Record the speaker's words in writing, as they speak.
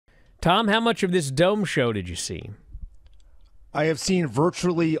Tom, how much of this Dome show did you see? I have seen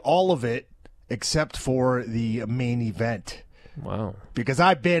virtually all of it except for the main event. Wow. Because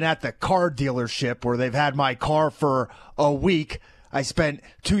I've been at the car dealership where they've had my car for a week. I spent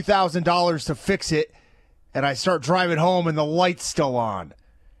 $2,000 to fix it, and I start driving home and the light's still on.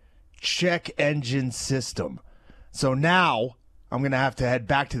 Check engine system. So now I'm going to have to head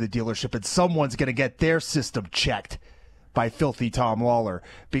back to the dealership, and someone's going to get their system checked by Filthy Tom Lawlor.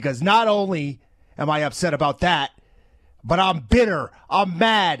 Because not only am I upset about that, but I'm bitter. I'm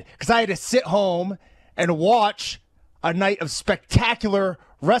mad because I had to sit home and watch a night of spectacular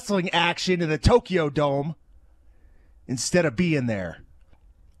wrestling action in the Tokyo Dome instead of being there.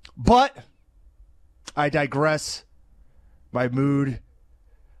 But I digress. My mood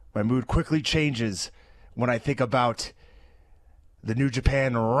quickly changes when I think about the New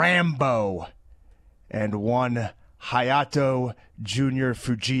Japan Rambo and one Hayato Jr.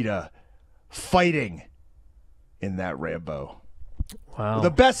 Fujita fighting in that Rambo. Wow. The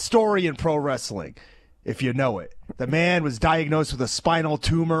best story in pro wrestling, if you know it. The man was diagnosed with a spinal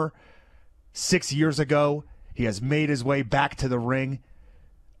tumor 6 years ago. He has made his way back to the ring.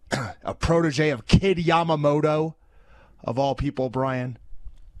 A protege of Kid Yamamoto, of all people, Brian.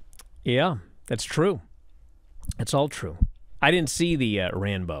 Yeah, that's true. It's all true. I didn't see the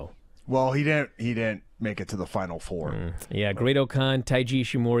Rambo. Well, he didn't make it to the Final Four. Yeah, Great-O-Khan, Taiji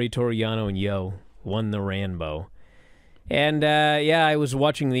Ishimori, Toru Yano, and Yo won the Rambo. And, yeah, I was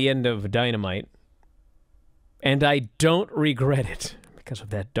watching the end of Dynamite, and I don't regret it because of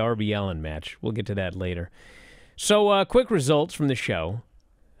that Darby Allin match. We'll get to that later. So, quick results from the show.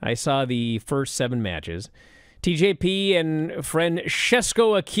 I saw the first 7 matches. TJP and friend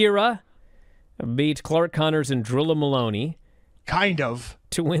Shesko Akira beat Clark Connors and Drilla Maloney. Kind of.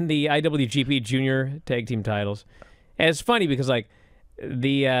 To win the IWGP Junior Tag Team titles. And it's funny because, like,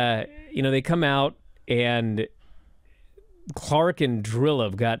 they come out and Clark and Drilla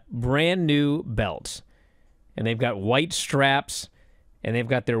have got brand new belts. And they've got white straps. And they've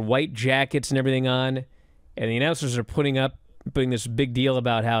got their white jackets and everything on. And the announcers are putting this big deal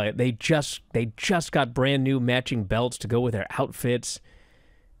about how they just got brand new matching belts to go with their outfits.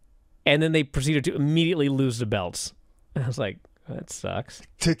 And then they proceeded to immediately lose the belts. I was like, that sucks.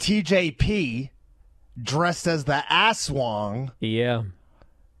 To TJP, dressed as the Aswang. Yeah.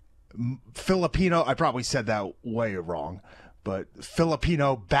 Filipino, I probably said that way wrong, but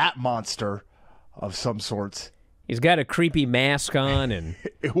Filipino bat monster of some sorts. He's got a creepy mask on, and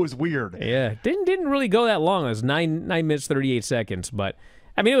it was weird. Yeah, didn't really go that long. It was 9 minutes 38 seconds, but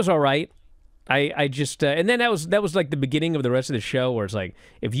I mean it was all right. I just and then that was like the beginning of the rest of the show, where it's like,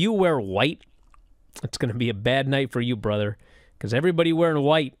 if you wear white, it's going to be a bad night for you, brother, because everybody wearing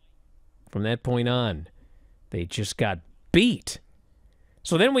white from that point on, they just got beat.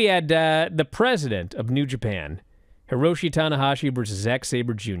 So then we had the president of New Japan, Hiroshi Tanahashi versus Zack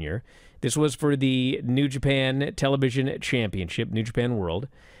Sabre Jr. This was for the New Japan Television Championship, New Japan World.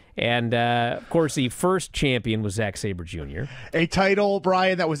 And, of course, the first champion was Zack Sabre Jr. A title,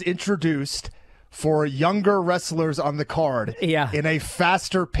 Brian, that was introduced for younger wrestlers on the card in a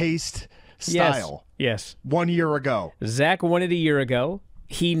faster-paced style. Yes. 1 year ago. Zack won it a year ago.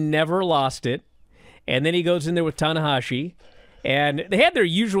 He never lost it. And then he goes in there with Tanahashi. And they had their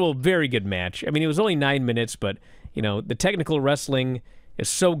usual very good match. I mean, it was only 9 minutes, but, the technical wrestling is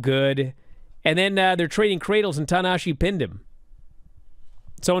so good. And then they're trading cradles, and Tanahashi pinned him.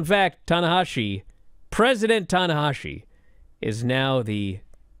 So, in fact, President Tanahashi, is now the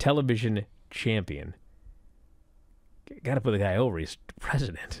television champion. Got to put the guy over. He's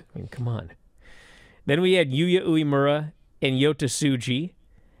president. I mean, come on. Then we had Yuya Uemura and Yota Tsuji.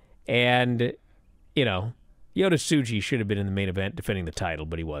 And, Yota Tsuji should have been in the main event defending the title,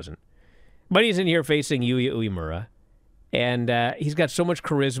 but he wasn't. But he's in here facing Yuya Uemura. And he's got so much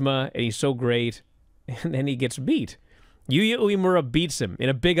charisma, and he's so great. And then he gets beat. Yuya Uemura beats him in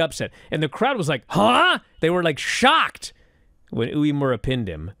a big upset. And the crowd was like, huh? They were like shocked when Uemura pinned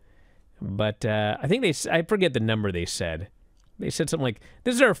him. But I think I forget the number they said. They said something like,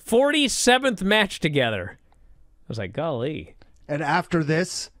 this is our 47th match together. I was like, golly. And after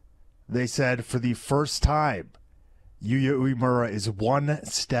this, they said, for the first time, Yuya Uemura is one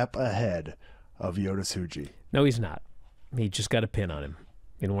step ahead of Yota Tsuji. No, he's not. He just got a pin on him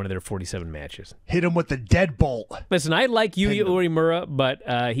in one of their 47 matches. Hit him with the deadbolt. Listen, I like Yuya Uemura, but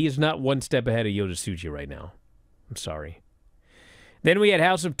he is not one step ahead of Yota Tsuji right now. I'm sorry. Then we had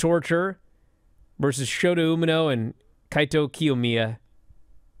House of Torture versus Shota Umino and Kaito Kiyomiya.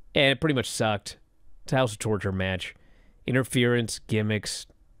 And it pretty much sucked. It's a House of Torture match. Interference, gimmicks,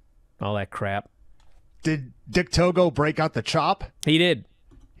 all that crap. Did Dick Togo break out the chop? He did.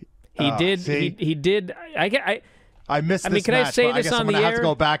 He did. See? He did. I missed this can match, I say but this guess on I'm the gonna air? have to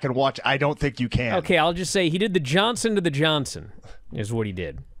go back and watch. I don't think you can. Okay, I'll just say he did the Johnson to the Johnson is what he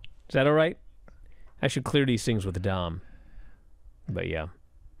did. Is that all right? I should clear these things with Dom. But yeah.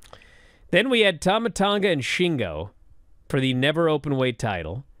 Then we had Tama Tonga and Shingo for the never open weight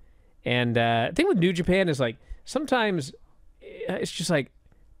title. And the thing with New Japan is like sometimes it's just like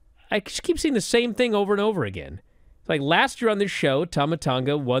I just keep seeing the same thing over and over again. Like last year on this show, Tama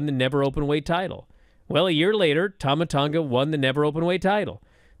Tonga won the never open weight title. Well, a year later, Tama Tonga won the never open weight title.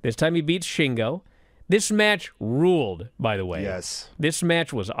 This time he beats Shingo. This match ruled, by the way. Yes. This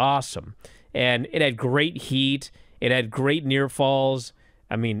match was awesome. And it had great heat. It had great near falls.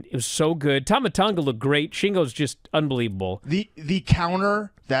 I mean, it was so good. Tama Tonga looked great. Shingo's just unbelievable. The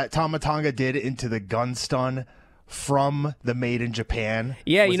counter that Tama Tonga did into the gun stun from the Made in Japan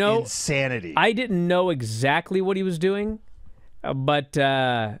was insanity. I didn't know exactly what he was doing, but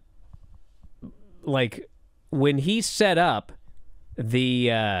like when he set up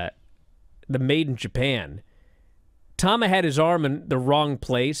the Made in Japan, Tama had his arm in the wrong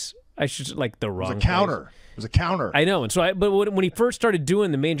place. I should like the wrong. It was a counter. Place. It was a counter. I know, and so but when he first started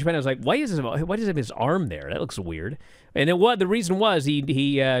doing the Made in Japan, I was like, why does he have his arm there? That looks weird. And the reason was he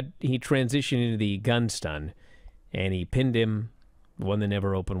transitioned into the gun stun, and he pinned him, won the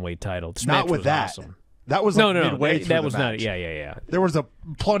never open weight title. This not match with was that. Awesome. That was like midway through that the was match. not. Yeah. There was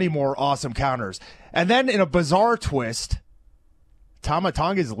plenty more awesome counters, and then in a bizarre twist, Tama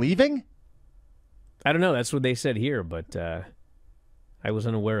Tonga is leaving. I don't know. That's what they said here, but I was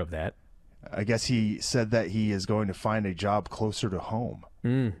unaware of that. I guess he said that he is going to find a job closer to home.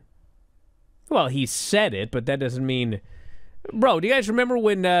 Well, he said it, but that doesn't mean. Bro, do you guys remember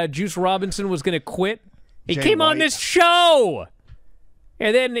when Juice Robinson was going to quit? He came on this show,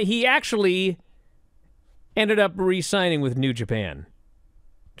 and then he actually ended up re-signing with New Japan.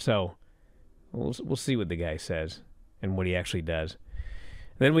 So we'll see what the guy says and what he actually does.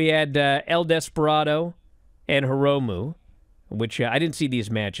 Then we had El Desperado and Hiromu, which I didn't see these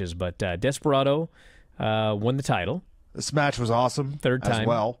matches, but Desperado won the title. This match was awesome. Third time. As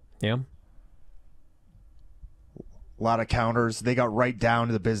well. Yeah. A lot of counters. They got right down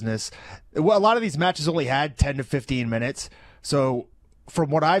to the business. Well, a lot of these matches only had 10 to 15 minutes. So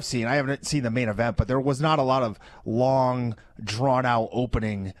from what I've seen, I haven't seen the main event, but there was not a lot of long, drawn-out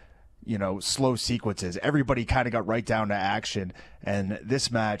opening, slow sequences. Everybody kind of got right down to action, and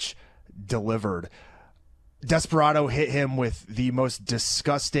this match delivered. Desperado hit him with the most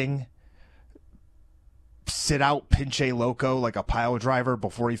disgusting sit-out pinche loco, like a pile driver,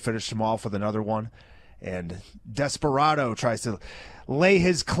 before he finished him off with another one. And Desperado tries to lay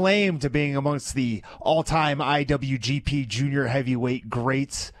his claim to being amongst the all-time IWGP Junior Heavyweight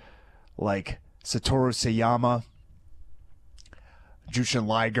greats like Satoru Sayama, Jushin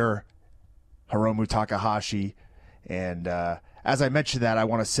Liger, Hiromu Takahashi. And as I mentioned that, I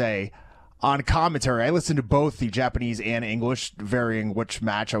want to say, on commentary, I listened to both the Japanese and English, varying which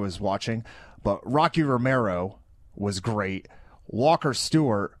match I was watching. But Rocky Romero was great. Walker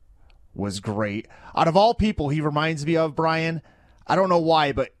Stewart was great. Out of all people, he reminds me of, Brian, I don't know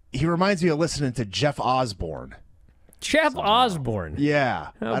why, but he reminds me of listening to Jeff Osborne. Jeff Osborne? Yeah.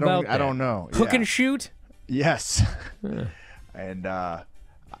 How I don't know. Hook and shoot? Yes. And I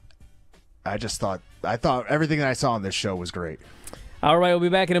thought everything that I saw on this show was great. All right, we'll be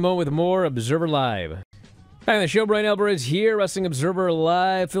back in a moment with more Observer Live. Back on the show, Bryan Alvarez here, Wrestling Observer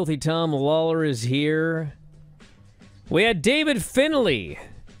Live. Filthy Tom Lawlor is here. We had David Finlay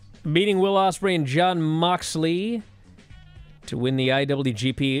beating Will Ospreay and Jon Moxley to win the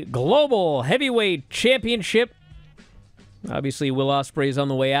IWGP Global Heavyweight Championship. Obviously, Will Ospreay is on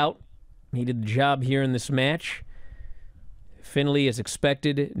the way out. He did the job here in this match. Finlay is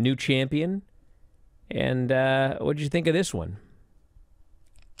expected new champion. And what did you think of this one?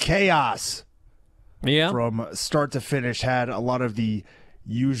 Chaos. Yeah. From start to finish, had a lot of the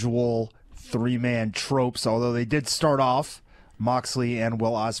usual three-man tropes, although they did start off, Moxley and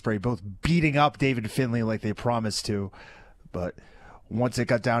Will Ospreay both beating up David Finlay like they promised to. But once it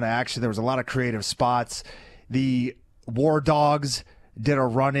got down to action, there was a lot of creative spots. The War Dogs did a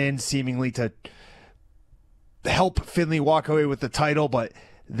run-in seemingly to help Finlay walk away with the title, but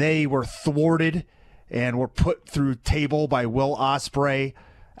they were thwarted and were put through table by Will Ospreay.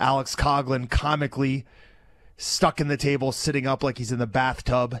 Alex Coughlin comically stuck in the table, sitting up like he's in the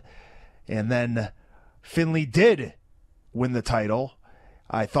bathtub. And then Finlay did win the title.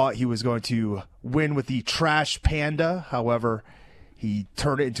 I thought he was going to win with the Trash Panda. However, he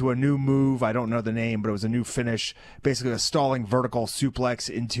turned it into a new move. I don't know the name, but it was a new finish. Basically a stalling vertical suplex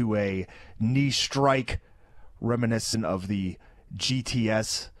into a knee strike reminiscent of the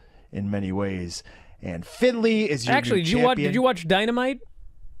GTS in many ways. And Finley is your Actually, new champion. did you watch Dynamite?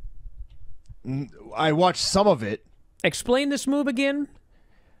 I watched some of it. Explain this move again.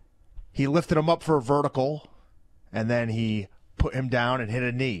 He lifted him up for a vertical, and then he put him down and hit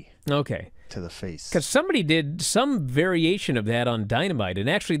a knee. Okay. To the face. Because somebody did some variation of that on Dynamite, and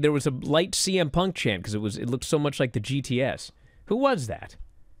actually there was a light CM Punk chant because it looked so much like the GTS. Who was that?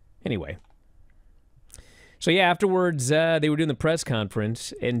 Anyway. So yeah, afterwards they were doing the press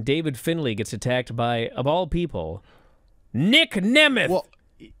conference, and David Finlay gets attacked by, of all people, Nick Nemeth. Well,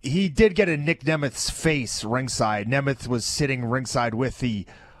 he did get in Nick Nemeth's face ringside. Nemeth was sitting ringside with the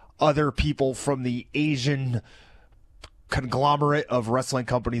other people from the Asian conglomerate of wrestling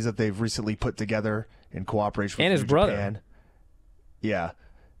companies that they've recently put together in cooperation with and his New brother. Japan. Yeah,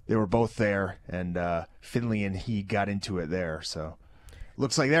 they were both there, and Finlay and he got into it there. So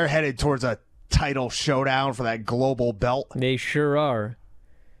looks like they're headed towards a title showdown for that global belt. They sure are.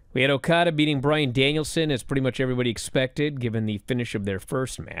 We had Okada beating Bryan Danielson, as pretty much everybody expected, given the finish of their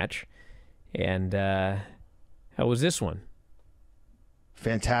first match. And how was this one?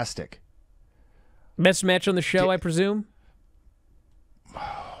 Fantastic. Best match on the show, I presume?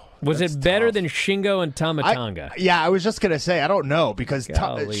 Was it better than Shingo and Tama Tonga? I was just going to say, I don't know, because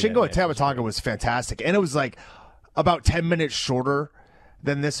Golly, Shingo and Tama Tonga was fantastic. And it was like about 10 minutes shorter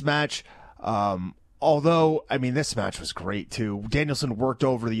than this match. Although, I mean, this match was great, too. Danielson worked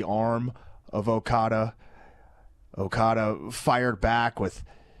over the arm of Okada. Okada fired back with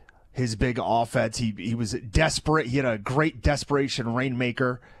his big offense. He was desperate. He had a great desperation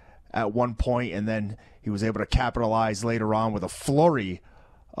rainmaker at one point, and then he was able to capitalize later on with a flurry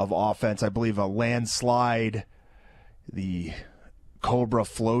of offense. I believe a landslide, the Cobra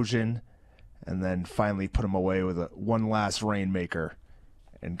Flosion, and then finally put him away with one last rainmaker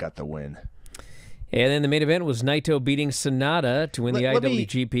and got the win. And then the main event was Naito beating SANADA to win the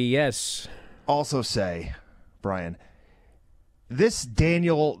IWGP. Yes. Also say, Brian, this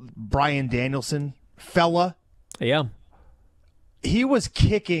Bryan Danielson fella, yeah, he was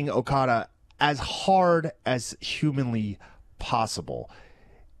kicking Okada as hard as humanly possible.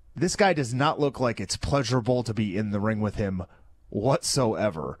 This guy does not look like it's pleasurable to be in the ring with him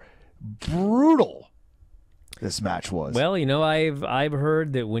whatsoever. Brutal this match was. Well, you know, I've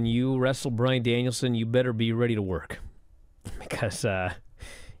heard that when you wrestle Bryan Danielson, you better be ready to work, because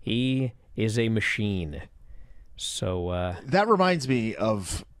he is a machine. So that reminds me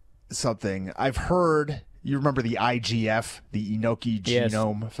of something I've heard. You remember the IGF, the Inoki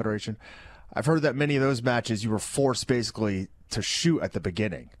Genome Federation? I've heard that many of those matches you were forced basically to shoot at the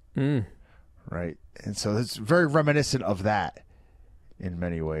beginning. Right? And so it's very reminiscent of that in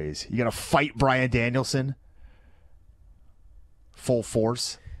many ways. You got to fight Bryan Danielson full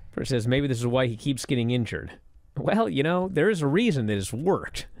force. First says maybe this is why he keeps getting injured. Well, you know, there is a reason that it's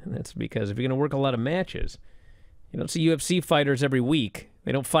worked. And that's because if you're going to work a lot of matches, you don't see UFC fighters every week.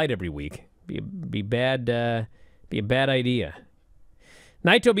 They don't fight every week. Be a bad idea.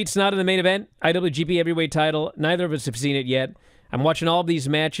 Naito beats SANADA in the main event, IWGP Heavyweight title. Neither of us have seen it yet. I'm watching all of these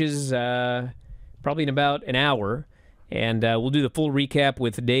matches probably in about an hour, and we'll do the full recap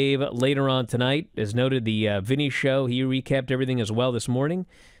with Dave later on tonight. As noted, the Vinny show, he recapped everything as well this morning,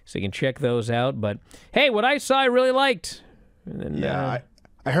 so you can check those out. But, hey, what I saw I really liked. And then,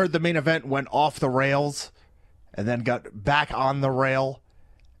 I heard the main event went off the rails and then got back on the rail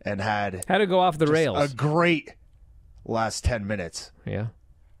and had... How to go off the rails? A great last 10 minutes. Yeah.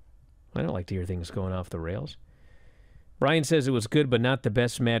 I don't like to hear things going off the rails. Brian says it was good, but not the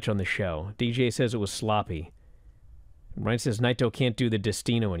best match on the show. DJ says it was sloppy. Brian says Naito can't do the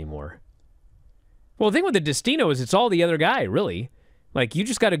Destino anymore. Well, the thing with the Destino is it's all the other guy, really. Like, you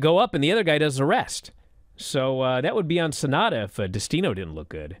just got to go up and the other guy does the rest. So that would be on SANADA if Destino didn't look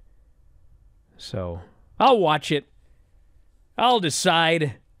good. So I'll watch it. I'll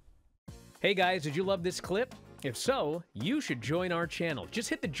decide. Hey, guys, did you love this clip? If so, you should join our channel. Just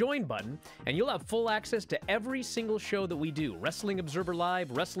hit the join button, and you'll have full access to every single show that we do. Wrestling Observer Live,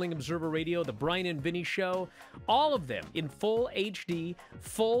 Wrestling Observer Radio, The Bryan and Vinny Show, all of them in full HD,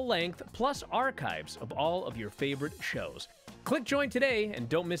 full length, plus archives of all of your favorite shows. Click join today and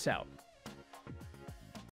don't miss out.